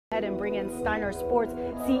ahead and bring in Steiner Sports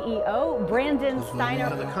CEO, Brandon Steiner.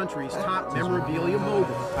 One of the country's top memorabilia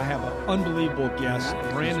mogul. I have an unbelievable guest,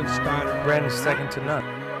 Brandon Steiner. Brandon's second to none.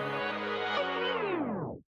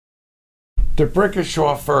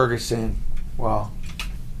 D'Brickashaw Ferguson, well,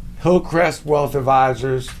 Hillcrest Wealth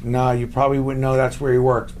Advisors. No, you probably wouldn't know that's where he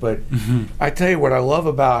works, but I tell you what I love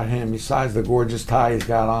about him, besides the gorgeous tie he's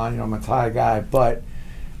got on, you know, I'm a tie guy, but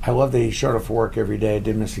I love that he showed up for work every day. I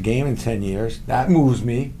didn't miss a game in 10 years. That moves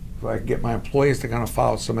me. If I can get my employees to kind of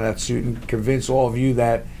follow some of that suit and convince all of you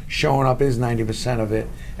that showing up is 90% of it,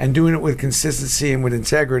 and doing it with consistency and with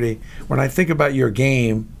integrity. When I think about your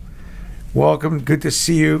game, welcome, good to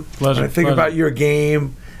see you. Pleasure. When I think about your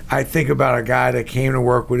game, I think about a guy that came to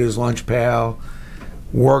work with his lunch pail,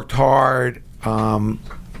 worked hard.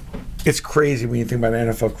 It's crazy when you think about an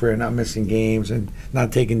NFL career, not missing games and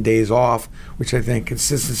not taking days off, which I think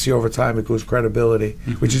consistency over time equals credibility,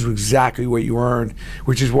 which is exactly what you earned,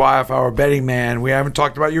 which is why if I were a betting man, we haven't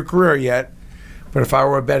talked about your career yet, but if I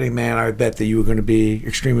were a betting man, I would bet that you were going to be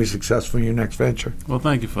extremely successful in your next venture. Well,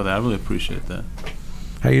 thank you for that. I really appreciate that.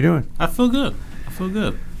 How you doing? I feel good. I feel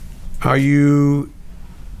good. Are you,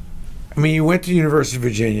 I mean, you went to University of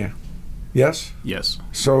Virginia, yes? Yes.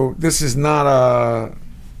 So this is not a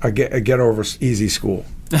get over easy school.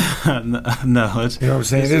 No, it's, You know what I'm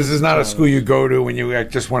saying? This is not a school you go to when you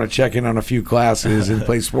just want to check in on a few classes and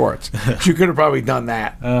play sports. But you could have probably done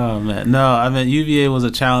that. Oh man, no. I mean, UVA was a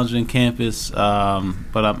challenging campus, but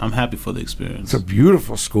I'm happy for the experience. It's a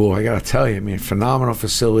beautiful school, I got to tell you. I mean, phenomenal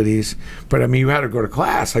facilities. But I mean, you had to go to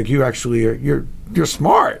class. Like you actually, you're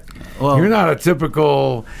smart. Well, you're not a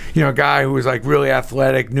typical, you know, guy who was like really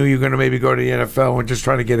athletic, knew you were going to maybe go to the NFL and just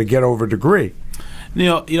trying to get a get over degree. You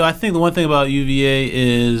know, I think the one thing about UVA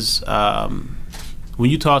is when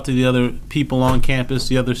you talk to the other people on campus,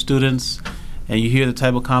 the other students, and you hear the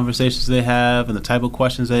type of conversations they have and the type of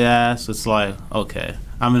questions they ask, it's like, okay,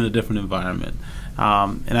 I'm in a different environment.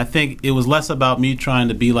 And I think it was less about me trying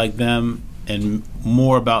to be like them and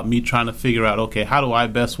more about me trying to figure out, okay, how do I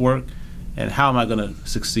best work and how am I going to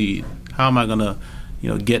succeed? How am I going to, you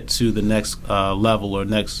know, get to the next level or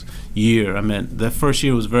next year? I mean, that first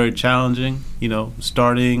year was very challenging, you know,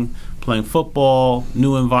 starting, playing football,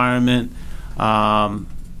 new environment.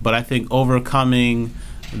 But I think overcoming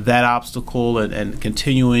that obstacle and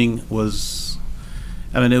continuing was,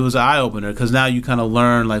 I mean, it was an eye-opener because now you kind of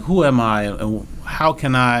learn, like, who am I and how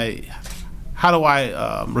do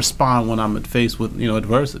I respond when I'm faced with, you know,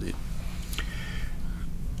 adversity?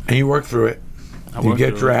 And you work through it. You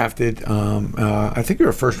get drafted. I think you're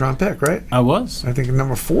a first-round pick, right? I was. I think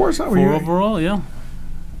number 4 is that what you were? 4 overall, yeah.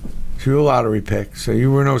 So you were a lottery pick, so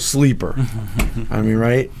you were no sleeper. I mean,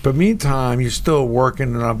 right? But meantime, you're still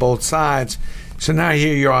working on both sides. So now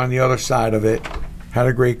here you're on the other side of it. Had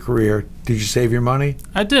a great career. Did you save your money?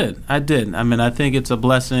 I did. I mean, I think it's a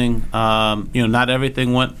blessing. You know, not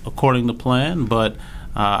everything went according to plan, but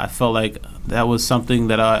I felt like that was something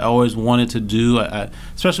that I always wanted to do,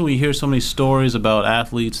 especially when you hear so many stories about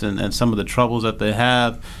athletes and some of the troubles that they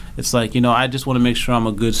have. It's like, you know, I just want to make sure I'm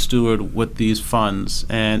a good steward with these funds.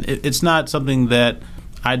 And it's not something that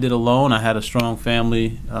I did alone. I had a strong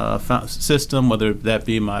family system, whether that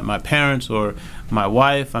be my parents or my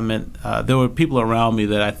wife. I mean, there were people around me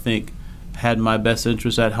that I think had my best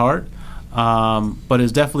interests at heart. But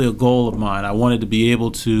it's definitely a goal of mine. I wanted to be able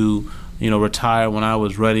to, you know, retire when I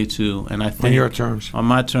was ready to, and I think on your terms, on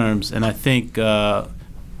my terms, and I think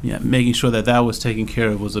yeah, making sure that was taken care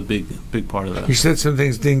of was a big part of that. You said some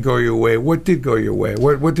things didn't go your way. What did go your way?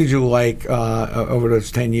 What did you like over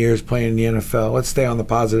those 10 years playing in the NFL? Let's stay on the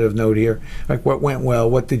positive note here. Like, what went well?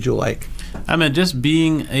 What did you like? I mean, just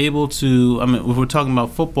being able to. I mean, if we're talking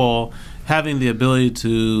about football, having the ability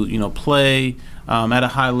to, you know, play at a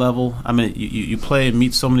high level. I mean, you play and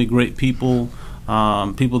meet so many great people.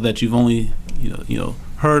 People that you've only you know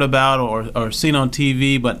heard about or seen on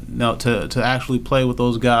TV, but no, to actually play with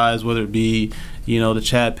those guys, whether it be, you know, the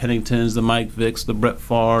Chad Penningtons, the Mike Vicks, the Brett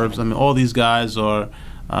Favres. I mean, all these guys are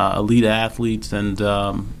elite athletes, and you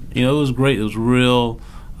know, it was great. It was a real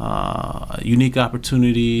unique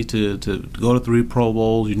opportunity to go to 3 Pro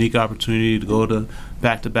Bowls, unique opportunity to go to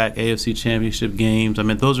back-to-back AFC Championship games. I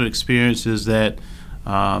mean, those are experiences that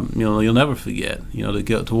you know, you'll never forget. You know,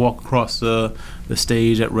 to walk across the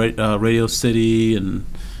stage at Radio City and,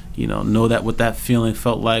 you know that what that feeling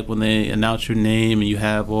felt like when they announce your name and you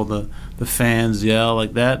have all the fans yell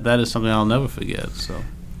like that. That is something I'll never forget. So,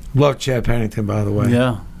 love Chad Pennington, by the way.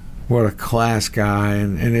 Yeah, what a class guy,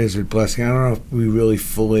 and it is a blessing. I don't know if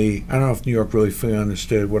New York really fully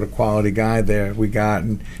understood what a quality guy there we got,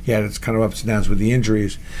 and he had its kind of ups and downs with the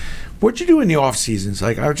injuries. What'd you do in the off seasons?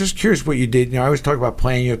 Like, I was just curious what you did. You know, I always talk about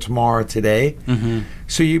playing your tomorrow today.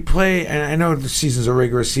 So you play, and I know the season's a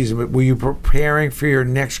rigorous season, but were you preparing for your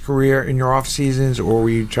next career in your off seasons, or were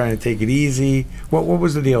you trying to take it easy? What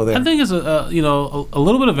was the deal there? I think it's a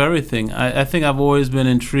little bit of everything. I think I've always been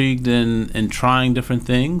intrigued in trying different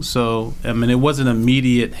things. So I mean, it wasn't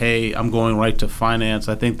immediate. Hey, I'm going right to finance.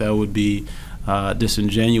 I think that would be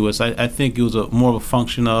disingenuous. I think it was more of a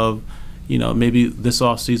function of, maybe this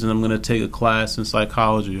off season I'm going to take a class in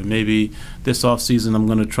psychology, or maybe this off season I'm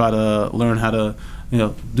going to try to learn how to,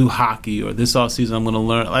 do hockey, or this off season I'm going to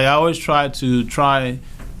learn. Like, I always tried to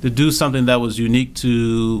do something that was unique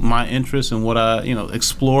to my interests and what I,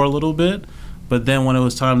 explore a little bit. But then when it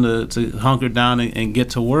was time to hunker down and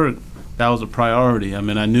get to work, that was a priority. I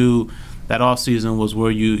mean, I knew that off season was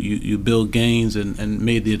where you build gains and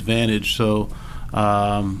made the advantage. So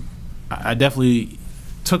I definitely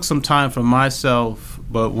took some time for myself,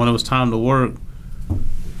 but when it was time to work,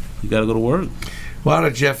 you got to go to work. A lot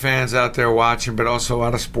of Jet fans out there watching, but also a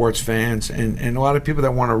lot of sports fans and a lot of people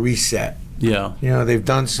that want to reset. Yeah. They've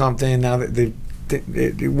done something, now that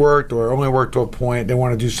it worked or only worked to a point, they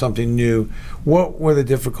want to do something new. What were the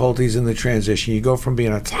difficulties in the transition? You go from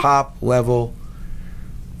being a top level,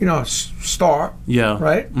 star,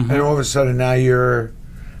 right? And all of a sudden now you're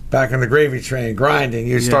back on the gravy train, grinding.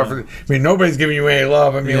 You start I mean, nobody's giving you any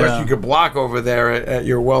love. I mean, unless you could block over there at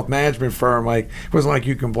your wealth management firm. Like, it wasn't like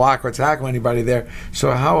you can block or tackle anybody there.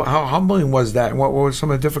 So how humbling was that, and what were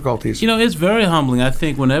some of the difficulties? It's very humbling. I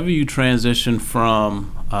think whenever you transition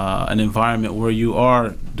from an environment where you are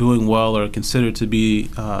doing well or considered to be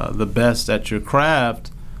the best at your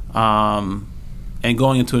craft, and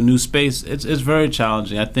going into a new space, it's very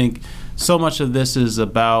challenging. I think so much of this is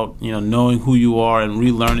about knowing who you are and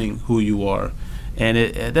relearning who you are, and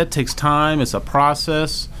that takes time. It's a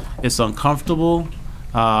process. It's uncomfortable,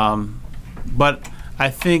 but I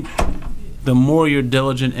think the more you're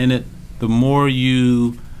diligent in it, the more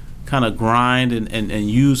you kind of grind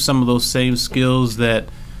and use some of those same skills that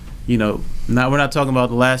now we're not talking about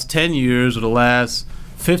the last 10 years or the last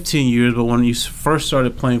 15 years, but when you first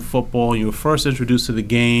started playing football, you were first introduced to the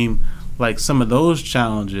game, like some of those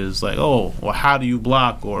challenges, like, oh, well, how do you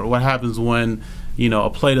block, or what happens when a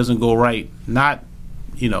play doesn't go right? Not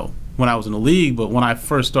when I was in the league, but when I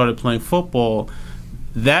first started playing football,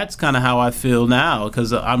 that's kind of how I feel now,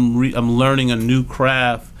 because I'm learning a new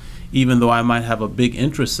craft, even though I might have a big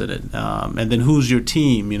interest in it. And then who's your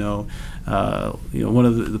team? One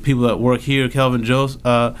of the people that work here, Kelvin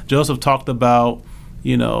Joseph, talked about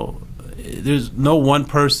there's no one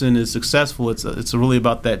person is successful. It's really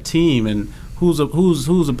about that team and who's a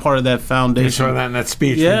part of that foundation. You saw that in that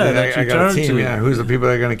speech. Yeah, I got a team. Yeah, who's the people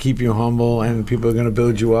that are going to keep you humble and people that are going to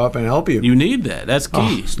build you up and help you. You need that. That's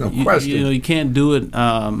key. There's no question. You can't do it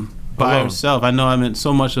by yourself. I know.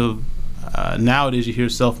 So much of nowadays you hear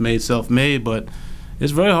self-made, but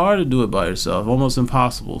it's very hard to do it by yourself. Almost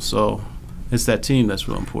impossible. So it's that team that's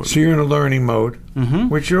real important. So you're in a learning mode,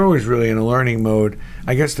 which you're always really in a learning mode.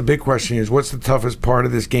 I guess the big question is, what's the toughest part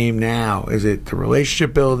of this game now? Is it the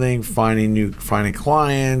relationship building, finding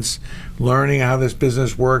clients, learning how this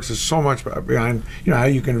business works? There's so much behind, how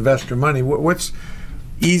you can invest your money. What's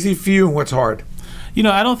easy for you and what's hard?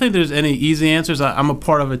 I don't think there's any easy answers. I'm a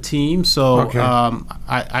part of a team, so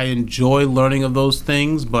I enjoy learning of those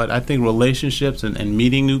things, but I think relationships and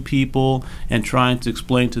meeting new people and trying to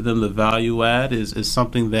explain to them the value add is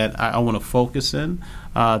something that I want to focus in.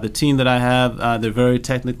 The team that I have, they're very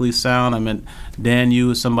technically sound. I mean, Dan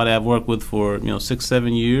Yu is somebody I've worked with for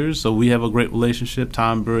 6-7 years, so we have a great relationship.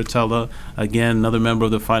 Tom Buratella, again, another member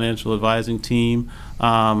of the financial advising team.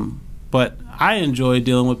 But I enjoy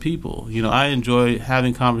dealing with people. I enjoy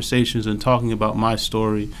having conversations and talking about my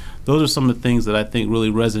story. Those are some of the things that I think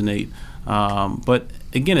really resonate. But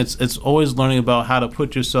again, it's always learning about how to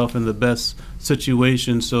put yourself in the best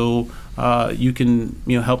situation so you can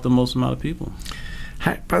help the most amount of people.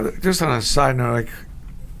 Just on a side note, like,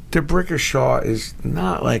 D'Brickashaw is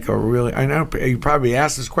not like a really. I know you probably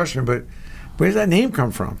asked this question, but where does that name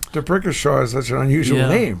come from? D'Brickashaw is such an unusual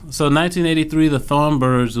name. So 1983, The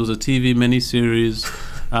Thornbirds was a TV miniseries.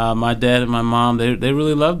 My dad and my mom, they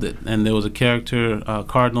really loved it. And there was a character,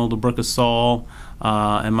 Cardinal D'Brickashaw,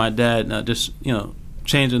 and my dad just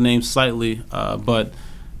changed the name slightly, but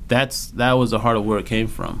that was the heart of where it came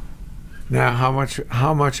from. Now,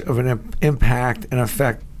 how much of an impact and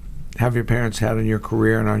effect have your parents had on your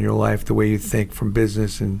career and on your life, the way you think from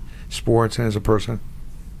business and sports and as a person?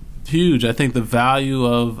 Huge. I think the value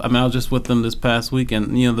of, I was just with them this past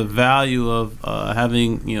weekend, the value of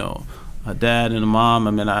having, a dad and a mom,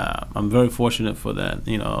 I'm very fortunate for that.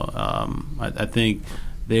 I think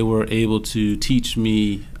they were able to teach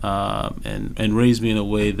me and raise me in a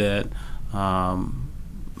way that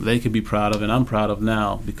they could be proud of, and I'm proud of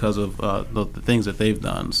now because of the things that they've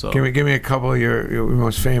done. So give me a couple of your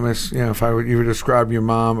most famous. If you would describe your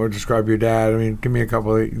mom or describe your dad, I mean, give me a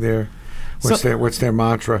couple there. What's their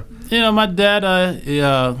mantra? My dad, he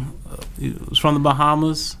was from the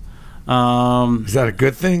Bahamas. Is that a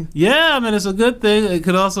good thing? Yeah, I mean, it's a good thing. It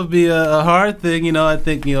could also be a hard thing. I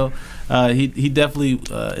think he definitely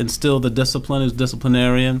instilled the discipline. He was a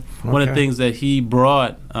disciplinarian. Okay. One of the things that he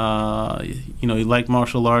brought, he liked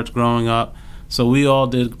martial arts growing up, so we all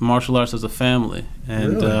did martial arts as a family.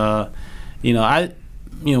 And really?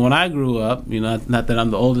 When I grew up, not that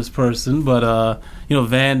I'm the oldest person, but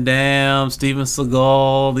Van Damme, Steven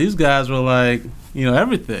Seagal, these guys were like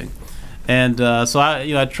everything. And so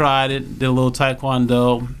I tried it, did a little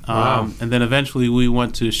taekwondo, wow. And then eventually we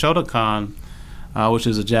went to Shotokan, which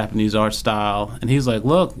is a Japanese art style. And he's like,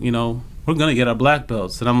 look, we're going to get our black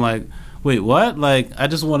belts. And I'm like, wait, what? Like, I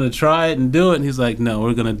just wanted to try it and do it. And he's like, no,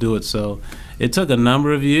 we're going to do it. So it took a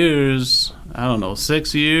number of years, I don't know,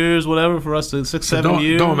 6 years, whatever, for us to 7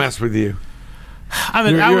 years. Don't mess with you. I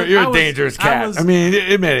mean, you're a dangerous cat. I mean,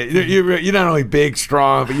 admit it. You're not only big,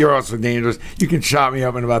 strong, but you're also dangerous. You can chop me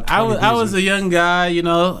up in about 20 I was a young guy, and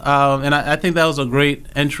I think that was a great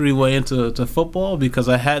entryway into football because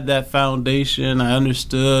I had that foundation. I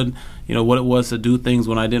understood, what it was to do things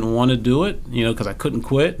when I didn't want to do it, because I couldn't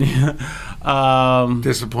quit.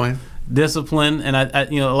 Discipline, and I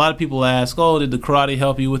a lot of people ask, oh, did the karate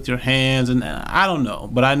help you with your hands? And I don't know,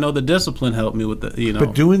 but I know the discipline helped me with the,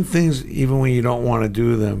 But doing things even when you don't want to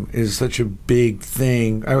do them is such a big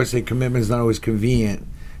thing. I would say commitment is not always convenient.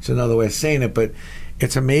 It's another way of saying it, but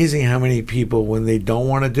it's amazing how many people, when they don't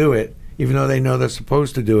want to do it, even though they know they're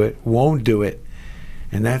supposed to do it, won't do it,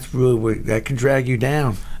 and that's really that can drag you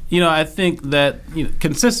down. I think that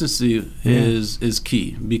consistency is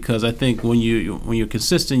key, because I think when you're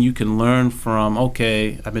consistent, you can learn from,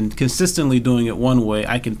 okay, I've been consistently doing it one way,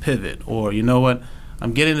 I can pivot, or you know what,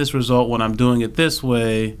 I'm getting this result when I'm doing it this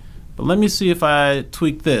way, but let me see if I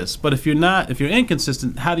tweak this. But if you're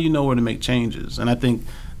inconsistent, how do you know where to make changes? And I think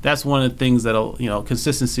that's one of the things that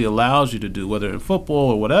consistency allows you to do, whether in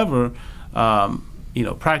football or whatever.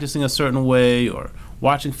 Practicing a certain way or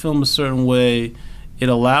watching film a certain way. It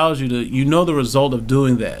allows you to, the result of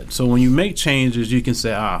doing that. So when you make changes, you can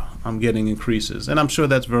say, I'm getting increases. And I'm sure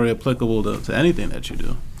that's very applicable to anything that you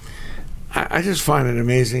do. I just find it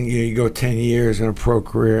amazing you go 10 years in a pro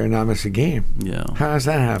career and not miss a game. Yeah. How does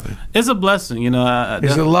that happen? It's a blessing,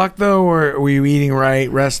 Is it luck, though, or were you eating right,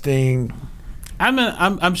 resting? I mean,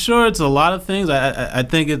 I'm sure it's a lot of things. I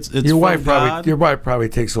think it's your wife probably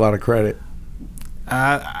takes a lot of credit.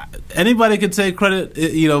 Anybody could take credit,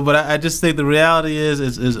 but I just think the reality is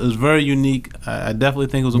very unique. I definitely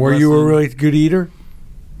think it was a blessing. Were you a really good eater?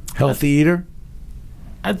 Healthy eater?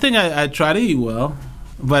 I think I try to eat well,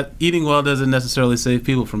 but eating well doesn't necessarily save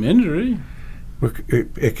people from injury.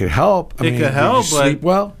 It could help. It could help. Did you sleep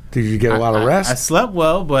well? Did you get a lot of rest? I slept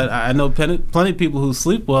well, but I know plenty of people who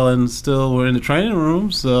sleep well and still were in the training room,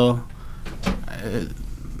 so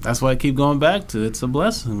that's why I keep going back to it. It's a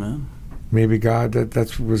blessing, man. Maybe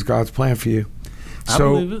that was God's plan for you. I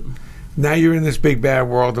believe it. Now you're in this big bad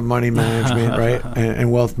world of money management, right,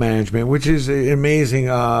 and wealth management, which is amazing,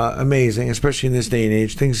 especially in this day and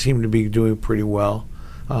age. Things seem to be doing pretty well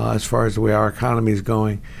as far as the way our economy is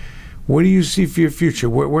going. What do you see for your future?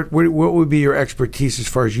 What would be your expertise as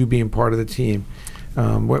far as you being part of the team?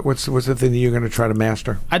 What's the thing that you're going to try to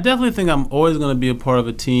master? I definitely think I'm always going to be a part of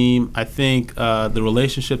a team. I think the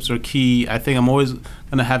relationships are key. I think I'm always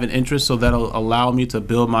going to have an interest, so that'll allow me to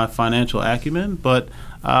build my financial acumen. But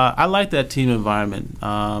I like that team environment.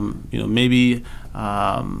 Maybe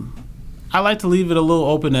I like to leave it a little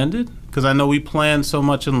open-ended, because I know we plan so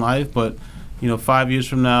much in life, but 5 years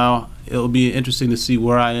from now, it'll be interesting to see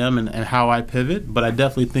where I am and how I pivot. But I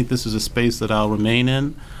definitely think this is a space that I'll remain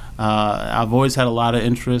in. I've always had a lot of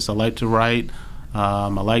interest. I like to write. I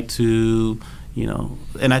like to,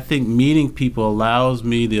 and I think meeting people allows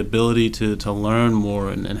me the ability to learn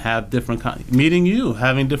more and have different,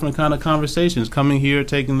 having different kind of conversations, coming here,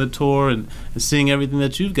 taking the tour, and seeing everything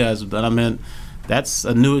that you guys have done. I mean, that's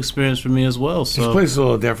a new experience for me as well. So this place is a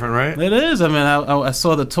little different, right? It is. I mean, I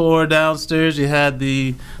saw the tour downstairs. You had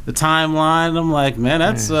the timeline. And I'm like, man,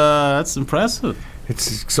 that's impressive.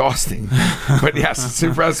 It's exhausting, but yes, it's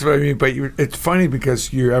impressive. I mean, but it's funny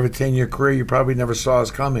because you have a 10-year career you probably never saw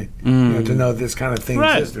us coming. To know this kind of thing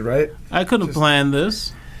existed, right? I couldn't have planned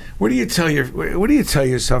this. What do you tell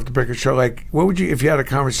yourself, D'Brickashaw? Like, what would you, if you had a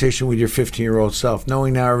conversation with your 15-year-old self,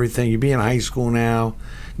 knowing now everything, you'd be in high school now,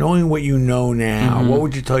 Knowing what you know now, what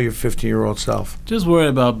would you tell your 15-year-old self? Just worry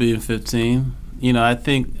about being 15. You know, I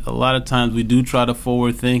think a lot of times we do try to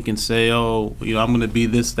forward think and say, oh, you know, I'm going to be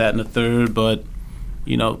this, that, and the third. But,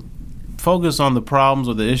 you know, focus on the problems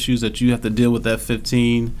or the issues that you have to deal with at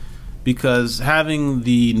 15. Because having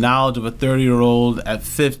the knowledge of a 30-year-old at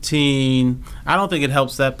 15, I don't think it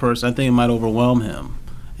helps that person. I think it might overwhelm him.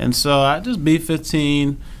 And so I just be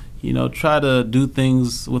 15, you know, try to do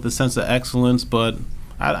things with a sense of excellence, but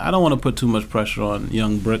I don't want to put too much pressure on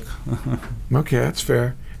young Brick. Okay, that's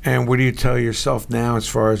fair. And what do you tell yourself now as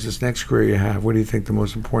far as this next career you have? What do you think the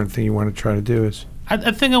most important thing you want to try to do is?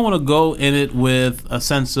 I think I want to go in it with a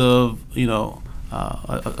sense of, you know,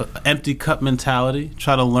 a empty cup mentality,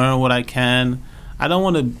 try to learn what I can. I don't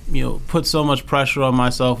want to, you know, put so much pressure on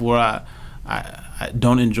myself where I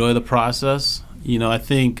don't enjoy the process. You know, I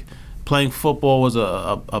think playing football was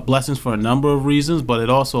a blessing for a number of reasons, but it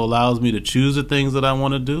also allows me to choose the things that I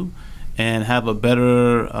want to do and have a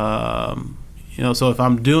better, you know, so if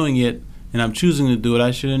I'm doing it and I'm choosing to do it,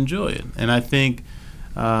 I should enjoy it. And I think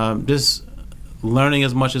just learning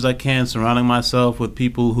as much as I can, surrounding myself with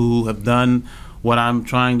people who have done what I'm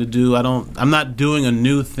trying to do. I'm not doing a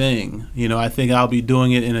new thing. You know, I think I'll be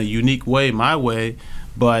doing it in a unique way, my way,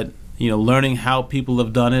 but, you know, learning how people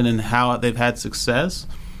have done it and how they've had success,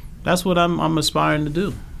 that's what I'm aspiring to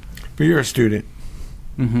do. But you're a student.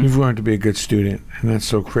 You've learned to be a good student, and that's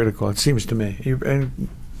so critical, it seems to me. And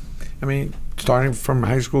I mean, starting from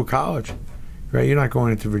high school, college, right? You're not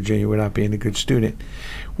going into Virginia without being a good student.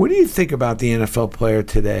 What do you think about the NFL player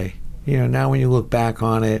today? You know, now when you look back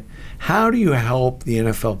on it, how do you help the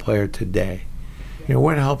NFL player today? You know,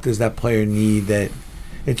 what help does that player need? That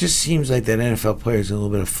it just seems like that NFL player is in a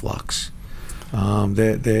little bit of flux.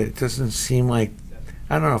 It doesn't seem like,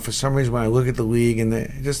 I don't know, for some reason when I look at the league, and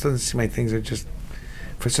it just doesn't seem like things are just,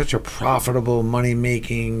 for such a profitable,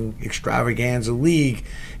 money-making, extravaganza league,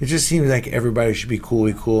 it just seems like everybody should be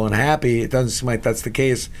cool and happy. It doesn't seem like that's the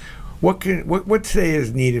case. What today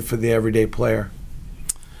is needed for the everyday player?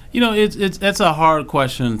 You know, it's a hard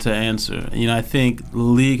question to answer. You know, I think the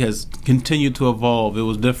league has continued to evolve. It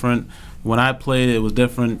was different when I played. It was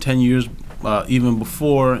different 10 years even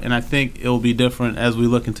before, and I think it will be different as we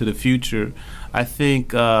look into the future. I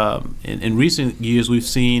think in recent years we've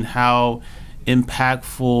seen how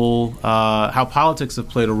impactful, how politics have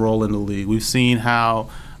played a role in the league. We've seen how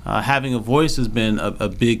having a voice has been a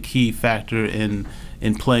big key factor in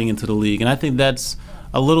playing into the league, and I think that's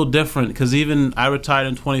a little different because even I retired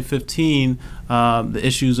in 2015, the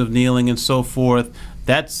issues of kneeling and so forth,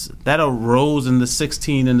 that arose in the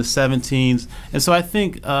 16 and the 17s. And so I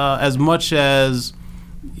think as much as,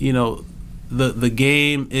 you know, the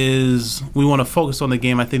game is, we want to focus on the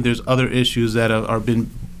game, I think there's other issues that are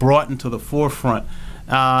been brought into the forefront.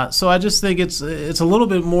 So I just think it's a little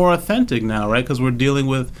bit more authentic now, right? Because we're dealing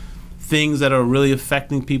with things that are really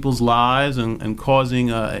affecting people's lives and causing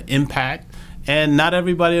impact. And not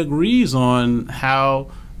everybody agrees on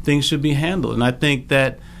how things should be handled. And I think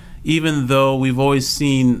that even though we've always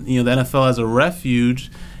seen, you know, the NFL as a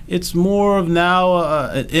refuge, it's more of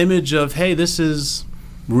now an image of, hey, this is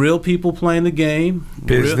real people playing the game.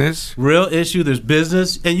 Business. Real issue. There's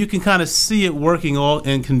business. And you can kind of see it working all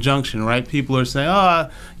in conjunction, right? People are saying, oh,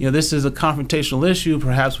 you know, this is a confrontational issue.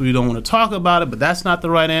 Perhaps we don't want to talk about it, but that's not the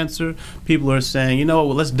right answer. People are saying, you know,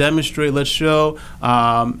 well, let's demonstrate, let's show.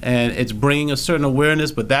 And it's bringing a certain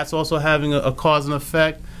awareness, but that's also having a cause and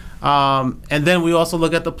effect. And then we also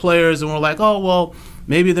look at the players and we're like, oh, well,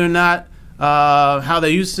 maybe they're not how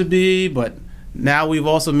they used to be, but now we've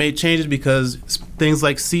also made changes because things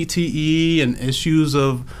like CTE and issues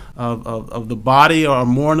of the body are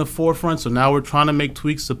more in the forefront. So now we're trying to make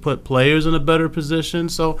tweaks to put players in a better position.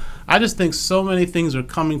 So I just think so many things are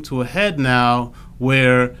coming to a head now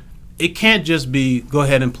where it can't just be go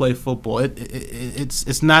ahead and play football.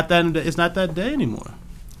 It's not that day anymore.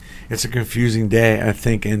 It's a confusing day, I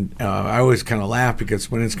think, and I always kind of laugh because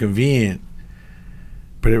when it's convenient,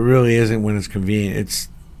 but it really isn't when it's convenient.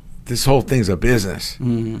 This whole thing's a business,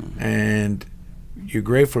 and you're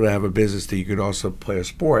grateful to have a business that you could also play a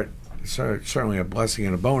sport. It's certainly a blessing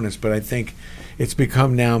and a bonus, but I think it's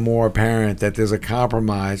become now more apparent that there's a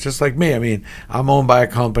compromise. Just like me, I mean, I'm owned by a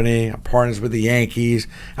company, I'm partners with the Yankees.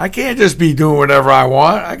 I can't just be doing whatever I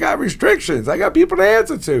want. I got restrictions. I got people to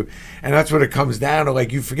answer to, and that's what it comes down to.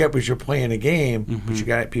 Like, you forget because you're playing a game, but you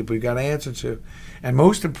got people you got to answer to. And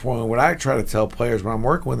most important, what I try to tell players when I'm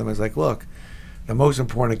working with them is like, look, the most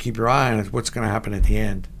important to keep your eye on is what's going to happen at the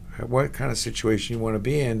end. What kind of situation you want to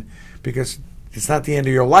be in, because it's not the end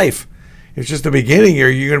of your life. it's just the beginning.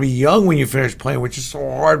 You're going to be young when you finish playing, which is so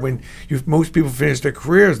hard when most people finish their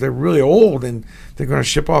careers. They're really old, and they're going to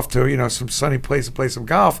ship off to, some sunny place to play some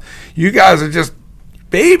golf. You guys are just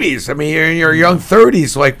babies. I mean, you're in your young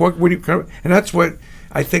 30s. Like, what do you – and that's what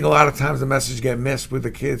I think a lot of times the message get missed with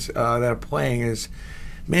the kids that are playing is,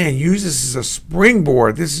 man, use this as a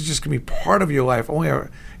springboard. This is just going to be part of your life. And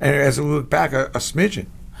as we look back, a smidgen.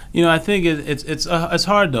 I think it's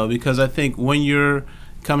hard, though, because I think when you're –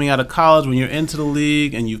 coming out of college, when you're into the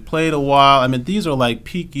league and you've played a while, I mean, these are like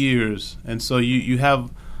peak years. And so you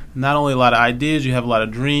have not only a lot of ideas, you have a lot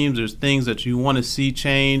of dreams. There's things that you want to see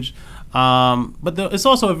change. But it's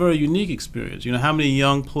also a very unique experience. How many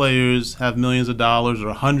young players have millions of dollars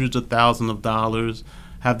or hundreds of thousands of dollars,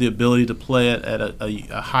 have the ability to play at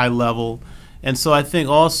a high level? And so I think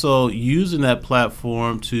also using that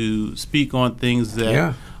platform to speak on things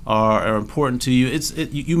that are important to you.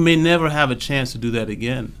 You may never have a chance to do that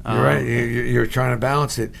again. You're right. You're trying to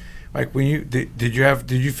balance it. Like when you did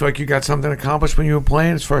you feel like you got something accomplished when you were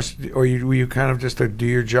playing, as far as, or were you kind of just a do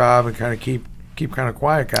your job and kind of keep kind of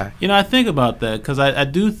quiet guy? I think about that because I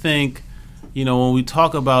do think, when we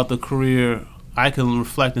talk about the career, I can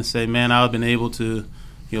reflect and say, man, I've been able to,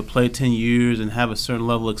 play 10 years and have a certain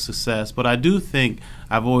level of success. But I do think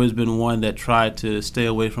I've always been one that tried to stay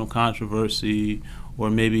away from controversy, or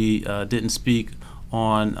maybe didn't speak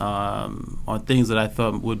on things that I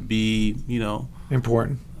thought would be,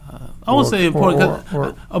 important. I won't say important,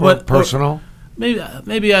 but personal.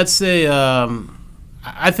 Maybe I'd say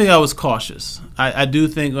I think I was cautious. I do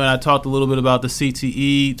think when I talked a little bit about the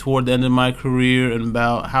CTE toward the end of my career and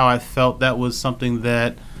about how I felt that was something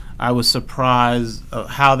that I was surprised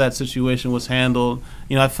how that situation was handled.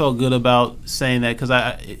 I felt good about saying that because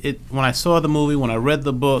when I saw the movie, when I read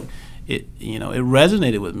the book, it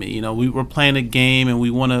resonated with me. We were playing a game and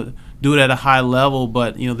we want to do it at a high level,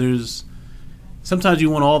 but there's sometimes you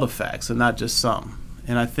want all the facts and not just some.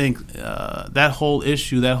 And I think that whole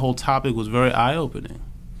issue, that whole topic was very eye-opening.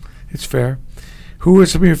 It's fair. Who are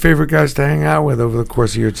some of your favorite guys to hang out with over the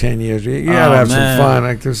course of your 10 years? You gotta have some fun.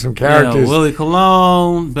 Like, there's some characters. Willie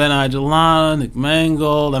Colon, Ben Aguilera, Nick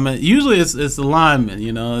Mangold. I mean, usually it's the linemen.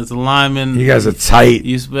 It's the linemen. You guys are tight.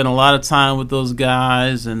 You spend a lot of time with those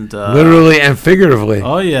guys, and literally and figuratively.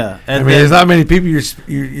 Oh yeah. And there's not many people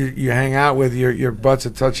you hang out with. Your butts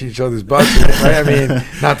are touching each other's butts. Right? I mean,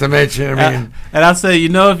 not to mention. And I'll say,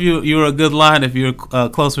 if you were a good line if you're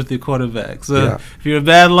close with your quarterback. So if you're a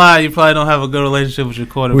bad line, you probably don't have a good relationship with your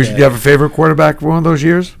quarterback. Do you have a favorite quarterback for one of those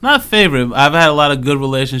years? Not favorite. I've had a lot of good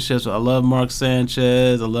relationships. I love Mark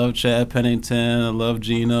Sanchez. I love Chad Pennington. I love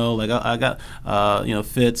Gino. Like I got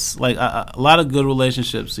Fitz. Like a lot of good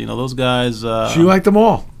relationships. Those guys. So you like them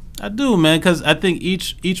all? I do, man, because I think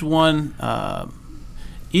each one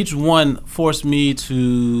forced me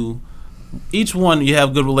to. Each one you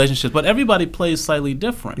have good relationships, but everybody plays slightly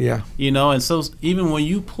different. Yeah. And so even when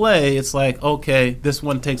you play, it's like, okay, this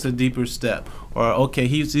one takes a deeper step, or okay,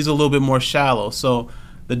 he's a little bit more shallow. So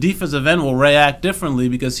the defensive end will react differently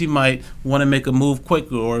because he might want to make a move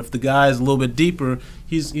quicker, or if the guy is a little bit deeper,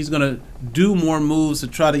 he's going to do more moves to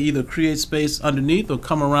try to either create space underneath or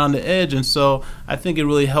come around the edge. And so I think it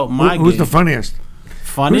really helped my game. Who's the funniest?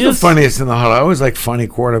 Who's the funniest in the huddle? I always like funny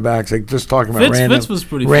quarterbacks, like just talking about Fitz was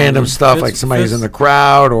pretty random funny. stuff, like somebody's in the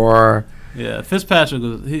crowd or. Yeah, Fitzpatrick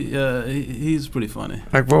he's pretty funny.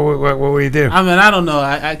 Like what would you do? I mean, I don't know.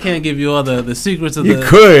 I can't give you all the secrets of you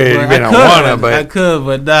could. I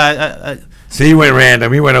could, but so he went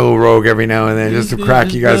random. He went a little rogue every now and then just to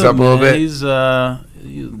crack you guys up a little bit. He's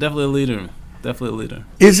definitely a leader. Definitely a leader.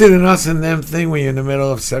 Is it an us and them thing when you're in the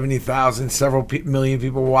middle of 70,000, several million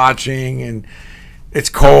people watching, and it's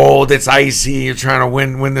cold, it's icy, you're trying to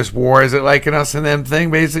win this war? Is it like an us and them thing,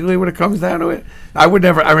 basically, when it comes down to it? I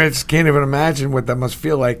just can't even imagine what that must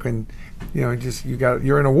feel like when, you're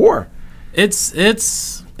in a war. It's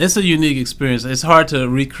a unique experience. It's hard to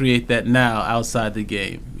recreate that now outside the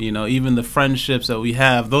game. Even the friendships that we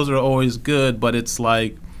have, those are always good, but it's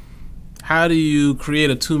like, how do you create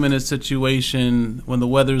a 2-minute situation when the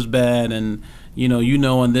weather's bad and,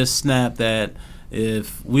 on this snap that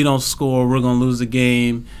if we don't score, we're going to lose the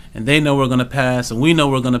game, and they know we're going to pass, and we know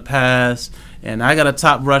we're going to pass, and I got a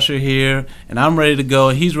top rusher here, and I'm ready to go,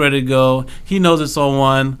 and he's ready to go. He knows it's on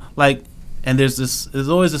one. And there's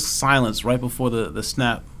always this silence right before the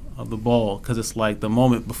snap of the ball, because it's like the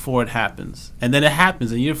moment before it happens. And then it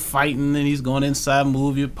happens, and you're fighting, and he's going inside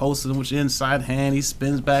move, you're posting with your inside hand, he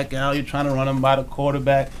spins back out, you're trying to run him by the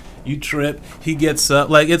quarterback. You trip, he gets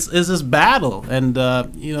up. Like it's this battle, and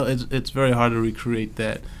it's very hard to recreate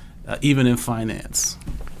that, even in finance.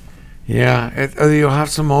 Yeah, you'll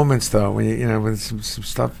have some moments though when when some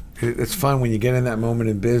stuff it's fun when you get in that moment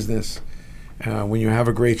in business, when you have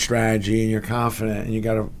a great strategy and you're confident and you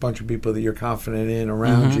got a bunch of people that you're confident in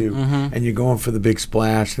around you, and you're going for the big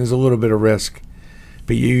splash. There's a little bit of risk,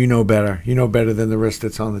 but you know better. You know better than the risk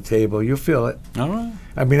that's on the table. You'll feel it. All right.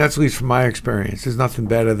 I mean, that's at least from my experience. There's nothing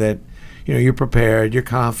better that, you're prepared, you're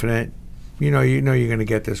confident, you're going to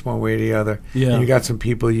get this one way or the other. Yeah. And you got some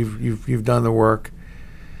people, you've done the work,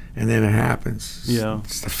 and then it happens. Yeah.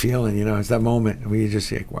 It's the feeling, it's that moment where you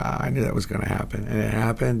just like, wow, I knew that was going to happen. And it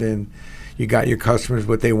happened, and you got your customers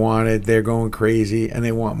what they wanted. They're going crazy, and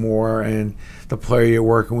they want more. And the player you're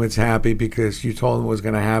working with is happy because you told them it was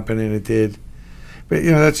going to happen, and it did. But,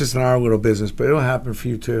 that's just in our little business. But it'll happen for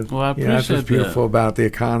you, too. Well, I appreciate that's what's beautiful that. about the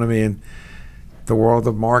economy and the world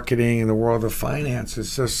of marketing and the world of finance.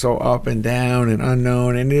 It's just so up and down and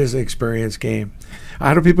unknown, and it is an experience game.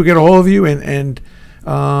 How do people get a hold of you? And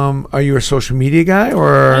are you a social media guy,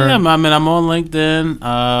 or? I am. I'm on LinkedIn.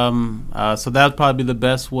 So that would probably be the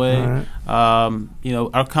best way. Right.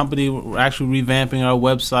 Our company, we're actually revamping our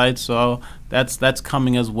website, so that's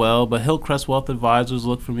coming as well. But Hillcrest Wealth Advisors,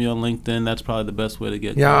 look for me on LinkedIn. That's probably the best way to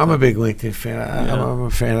get. Yeah, I'm a big LinkedIn fan. I'm a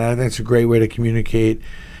fan of that. I think it's a great way to communicate.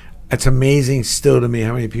 It's amazing still to me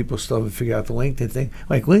how many people still haven't figured out the LinkedIn thing.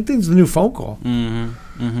 Like, LinkedIn's the new phone call.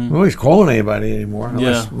 Nobody's calling anybody anymore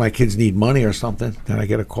unless my kids need money or something. Then I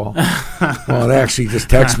get a call. Well, they actually just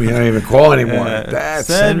text me. I don't even call anymore.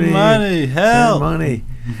 Send money. Help. Send money.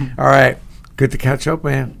 All right. Good to catch up,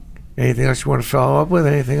 man. Anything else you want to follow up with?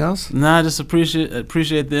 Anything else? Nah, I just appreciate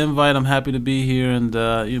the invite. I'm happy to be here, and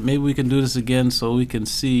maybe we can do this again so we can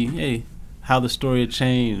see, how the story had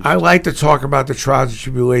changed. I like to talk about the trials and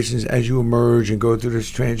tribulations as you emerge and go through this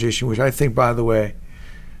transition, which I think, by the way,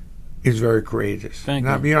 is very courageous. Thank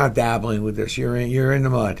you. You're not dabbling with this. You're in the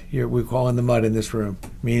mud. We call in the mud in this room,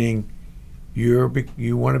 meaning you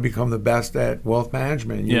want to become the best at wealth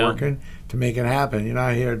management. You're working to make it happen. You're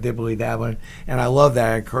not here dibbly dabbling. And I love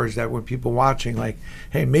that. I encourage that when people watching, like,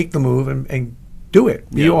 hey, make the move and do it.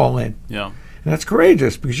 Be all in. Yeah. And that's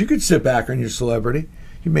courageous, because you could sit back on your celebrity.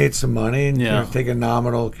 You made some money and take a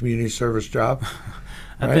nominal community service job.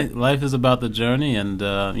 I think life is about the journey, and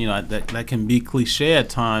that can be cliche at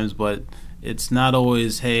times, but it's not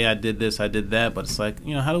always, hey, I did this, I did that, but it's like,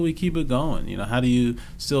 how do we keep it going? How do you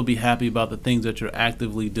still be happy about the things that you're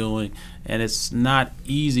actively doing? And it's not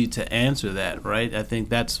easy to answer that, right? I think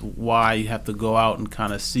that's why you have to go out and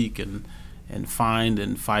kind of seek and find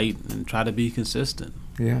and fight and try to be consistent.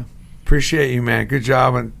 Yeah. Appreciate you, man. Good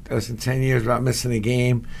job on us in 10 years without missing a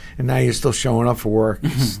game, and now you're still showing up for work.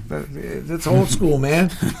 That's old school, man.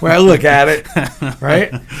 When I look at it,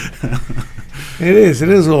 right? It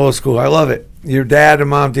is old school. I love it. Your dad and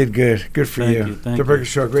mom did good. Good for you. Thank you.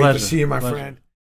 D'Brickashaw, great Pleasure. to see you, my friend.